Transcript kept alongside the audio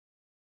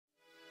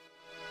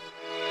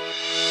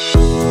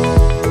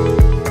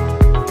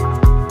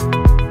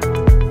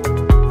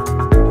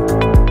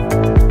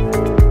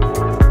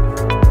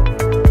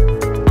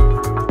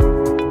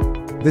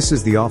This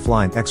is the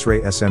offline X-Ray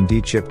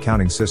SMD chip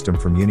counting system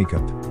from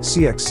Unicomp,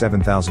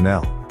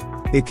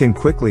 CX7000L. It can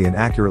quickly and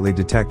accurately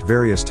detect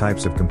various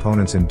types of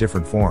components in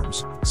different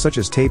forms, such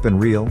as tape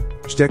and reel,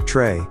 stick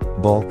tray,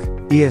 bulk,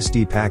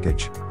 ESD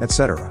package,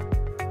 etc.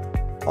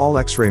 All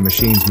X-ray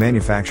machines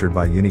manufactured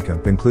by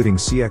Unicomp including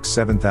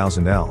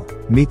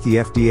CX7000L, meet the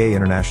FDA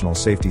International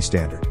Safety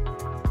Standard.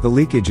 The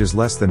leakage is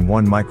less than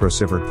 1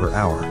 microsievert per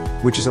hour,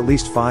 which is at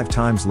least 5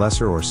 times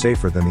lesser or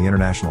safer than the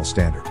international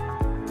standard.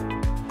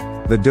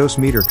 The dose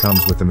meter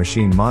comes with the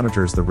machine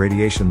monitors the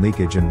radiation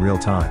leakage in real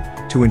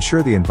time, to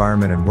ensure the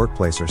environment and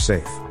workplace are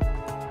safe.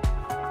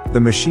 The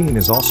machine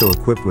is also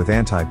equipped with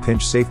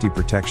anti-pinch safety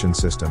protection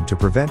system to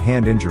prevent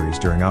hand injuries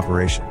during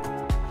operation.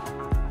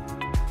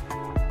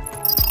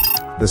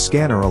 The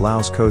scanner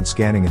allows code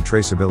scanning and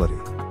traceability.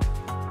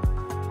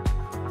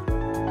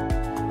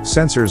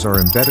 Sensors are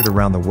embedded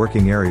around the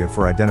working area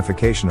for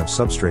identification of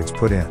substrates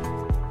put in.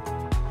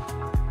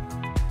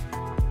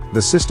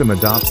 The system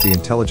adopts the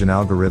intelligent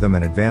algorithm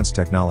and advanced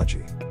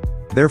technology.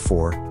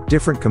 Therefore,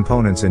 different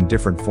components in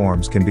different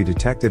forms can be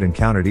detected and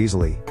counted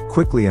easily,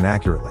 quickly and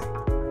accurately.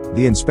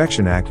 The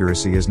inspection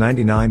accuracy is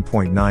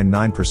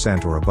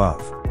 99.99% or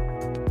above.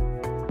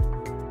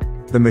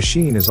 The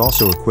machine is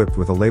also equipped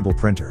with a label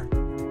printer.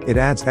 It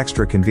adds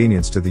extra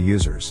convenience to the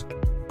users.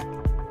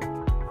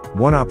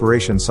 One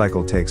operation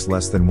cycle takes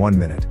less than 1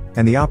 minute,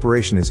 and the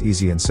operation is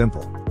easy and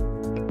simple.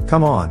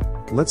 Come on,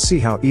 let's see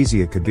how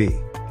easy it could be.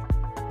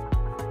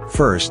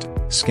 First,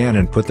 scan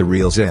and put the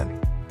reels in.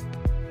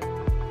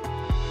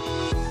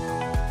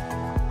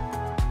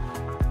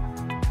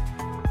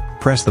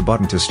 Press the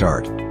button to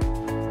start.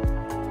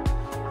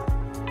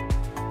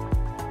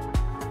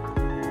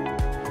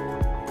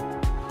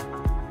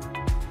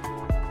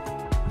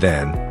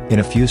 Then, in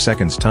a few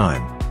seconds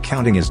time,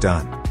 counting is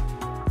done.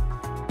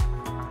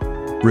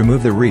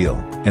 Remove the reel,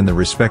 and the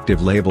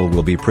respective label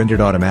will be printed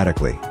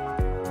automatically.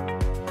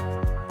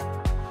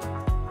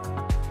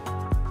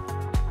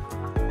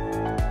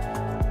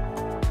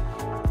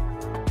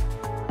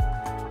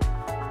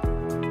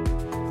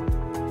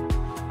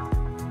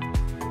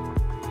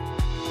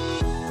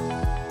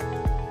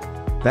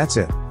 That's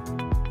it.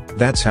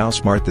 That's how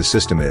smart the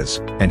system is,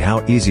 and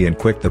how easy and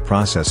quick the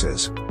process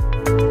is.